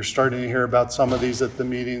 You're starting to hear about some of these at the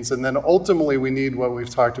meetings. And then ultimately, we need what we've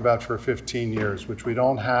talked about for 15 years, which we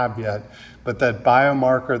don't have yet, but that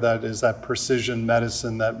biomarker that is that precision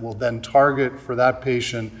medicine that will then target for that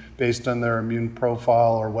patient based on their immune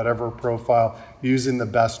profile or whatever profile, using the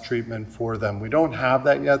best treatment for them. We don't have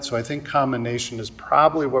that yet, so I think combination is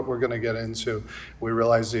probably what we're going to get into. We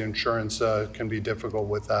realize the insurance can be difficult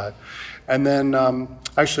with that. And then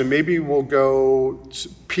actually maybe we'll go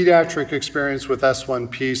pediatric experience with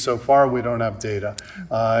S1P. So far we don't have data.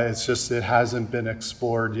 It's just it hasn't been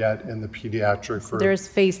explored yet in the pediatric group. There's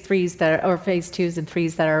phase 3s that are, or phase 2s and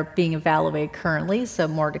 3s that are being evaluated currently, so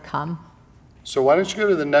more to come. So why don't you go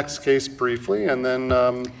to the next case briefly, and then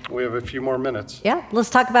we have a few more minutes. Yeah,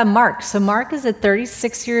 let's talk about Mark. So Mark is a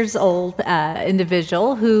 36 years old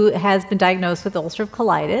individual who has been diagnosed with ulcerative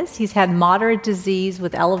colitis. He's had moderate disease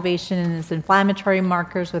with elevation in his inflammatory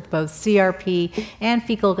markers with both CRP and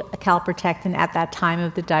fecal calprotectin at that time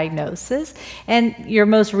of the diagnosis. And your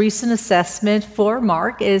most recent assessment for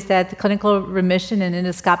Mark is that the clinical remission and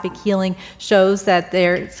endoscopic healing shows that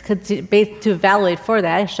to evaluate for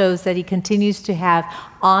that, shows that he continues to have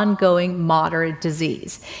ongoing moderate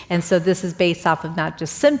disease. And so this is based off of not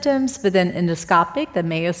just symptoms, but then endoscopic, the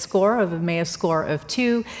Mayo score of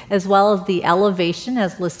 2, as well as the elevation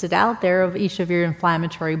as listed out there of each of your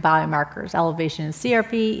inflammatory biomarkers, elevation in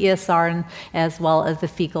CRP, ESR, and as well as the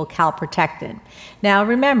fecal calprotectin. Now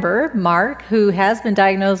remember, Mark, who has been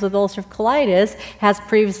diagnosed with ulcerative colitis, has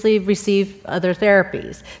previously received other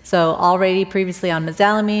therapies. So already previously on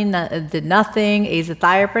mesalamine, did nothing,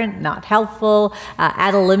 azathioprine, not helpful,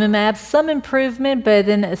 adalimumab, some improvement, but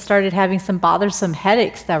then it started having some bothersome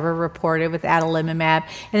headaches that were reported with adalimumab,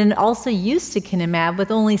 and then also ustekinumab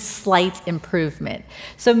with only slight improvement.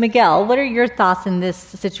 So Miguel, what are your thoughts in this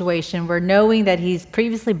situation where knowing that he's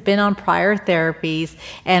previously been on prior therapies,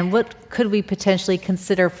 and what could we potentially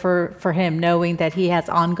consider for him knowing that he has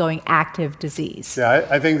ongoing active disease? Yeah,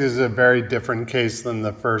 I think this is a very different case than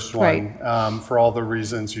the first one, right, for all the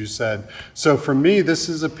reasons you said. So for me, this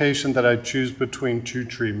is a patient that I'd choose between two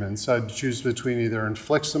treatments. I'd choose between either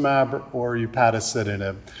infliximab or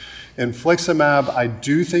upadacitinib. Infliximab, I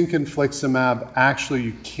do think infliximab actually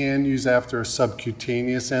you can use after a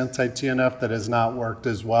subcutaneous anti-TNF that has not worked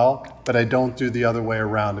as well, but I don't do the other way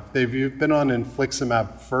around. If you've been on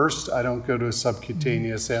infliximab first, I don't go to a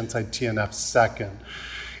subcutaneous anti-TNF second.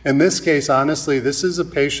 In this case, honestly, this is a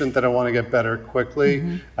patient that I want to get better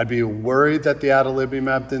quickly. I'd be worried that the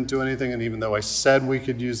adalimumab didn't do anything, and even though I said we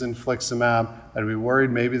could use infliximab, I'd be worried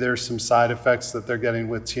maybe there's some side effects that they're getting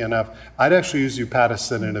with TNF. I'd actually use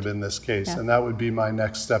upadacitinib in this case, and that would be my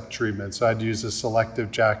next step treatment. So I'd use a selective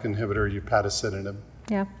JAK inhibitor, upadacitinib.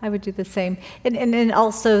 Yeah, I would do the same. And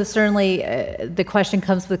also certainly the question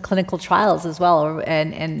comes with clinical trials as well.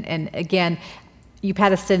 And again,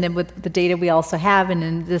 upadacitinib, with the data we also have, and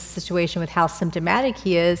in this situation with how symptomatic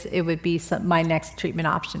he is, it would be my next treatment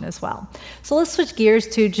option as well. So let's switch gears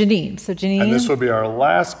to Janine. So Janine, and this will be our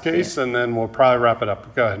last case, and then we'll probably wrap it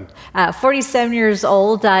up. Go ahead. 47 years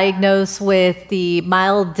old, diagnosed with the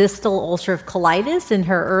mild distal ulcerative colitis in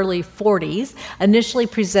her early 40s. Initially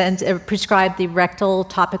prescribed the rectal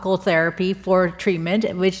topical therapy for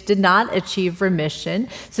treatment, which did not achieve remission.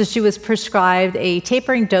 So she was prescribed a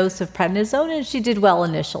tapering dose of prednisone, and she did well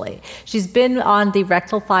initially. She's been on the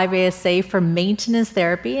rectal 5-ASA for maintenance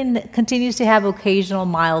therapy and continues to have occasional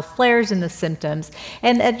mild flares in the symptoms.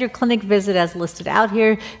 And at your clinic visit, as listed out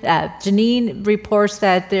here, Janine reports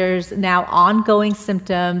that there's now ongoing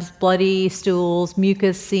symptoms, bloody stools,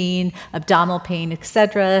 mucus seen, abdominal pain,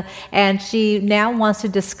 etc. And she now wants to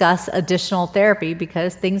discuss additional therapy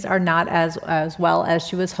because things are not as well as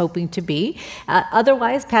she was hoping to be.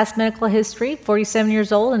 Otherwise, past medical history, 47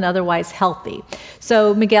 years old and otherwise healthy.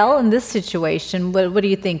 So Miguel, in this situation, what are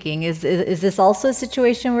you thinking? Is this also a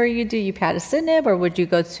situation where you do upadacitinib, or would you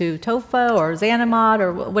go to tofa or Xanamod,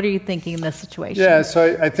 or what are you thinking in this situation? Yeah,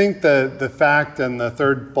 so I think the fact and the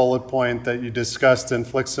third bullet point that you discussed,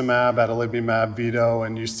 infliximab, adalimumab, veto,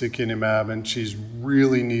 and ustekinumab, and she's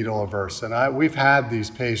really needle averse. And we've had these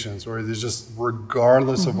patients where there's just,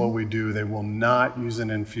 regardless of what we do, they will not use an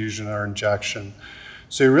infusion or injection.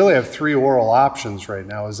 So you really have three oral options right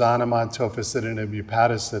now: ozanimod, tofacitinib,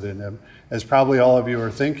 upadacitinib. As probably all of you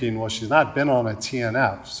are thinking, well, she's not been on a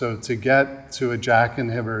TNF, so to get to a JAK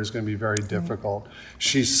inhibitor is going to be very difficult.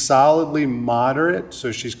 She's solidly moderate,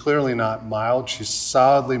 so she's clearly not mild. She's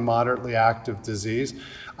solidly moderately active disease.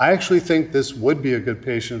 I actually think this would be a good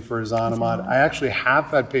patient for ozanimod. I actually have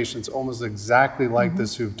had patients almost exactly like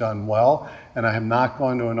this who've done well, and I have not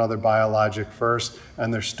gone to another biologic first,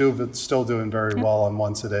 and they're still doing very well on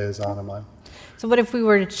once-a-day ozanimod. So what if we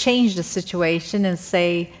were to change the situation and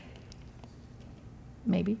say,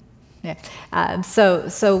 maybe? Yeah.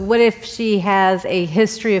 So what if she has a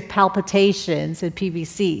history of palpitations and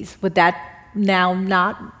PVCs? Would that now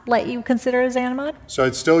not let you consider ozanimod? So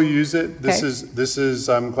I'd still use it. This Okay. is,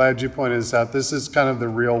 I'm glad you pointed this out. This is kind of the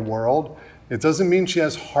real world. It doesn't mean she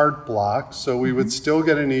has heart block, so we would still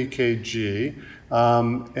get an EKG,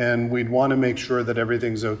 and we'd want to make sure that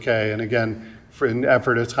everything's okay. And again, for an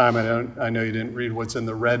effort of time, I know you didn't read what's in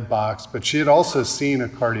the red box, but she had also seen a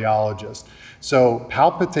cardiologist. So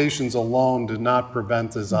palpitations alone did not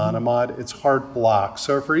prevent ozanimod. It's heart block.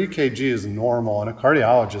 So if her EKG is normal and a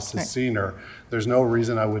cardiologist has seen her, there's no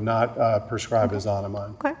reason I would not prescribe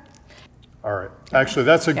ozanimod. Okay. All right. Actually,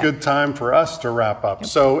 that's a good time for us to wrap up.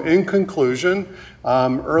 So in conclusion,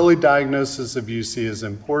 early diagnosis of UC is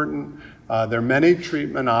important. There are many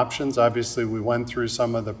treatment options. Obviously, we went through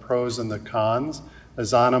some of the pros and the cons.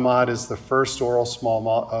 Ozanimod is the first oral small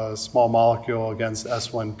molecule against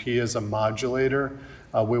S1P as a modulator.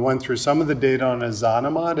 We went through some of the data on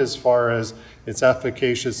ozanimod as far as it's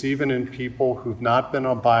efficacious even in people who've not been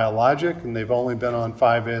on biologic and they've only been on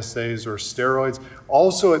 5-ASAs or steroids.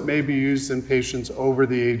 Also, it may be used in patients over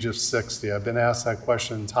the age of 60. I've been asked that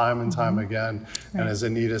question time and time again, and as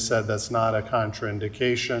Anita said, that's not a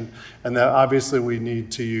contraindication. And that obviously we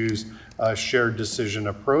need to use shared decision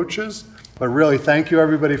approaches. But really, thank you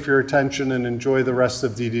everybody for your attention and enjoy the rest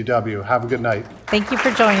of DDW. Have a good night. Thank you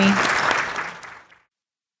for joining.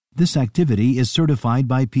 This activity is certified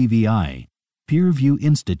by PVI, Peer Review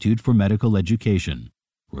Institute for Medical Education.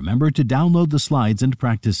 Remember to download the slides and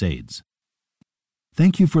practice aids.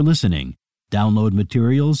 Thank you for listening. Download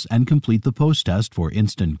materials and complete the post-test for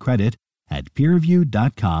instant credit at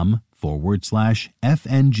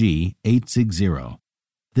peerreview.com/FNG860.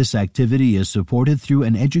 This activity is supported through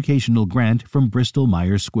an educational grant from Bristol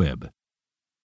Myers Squibb.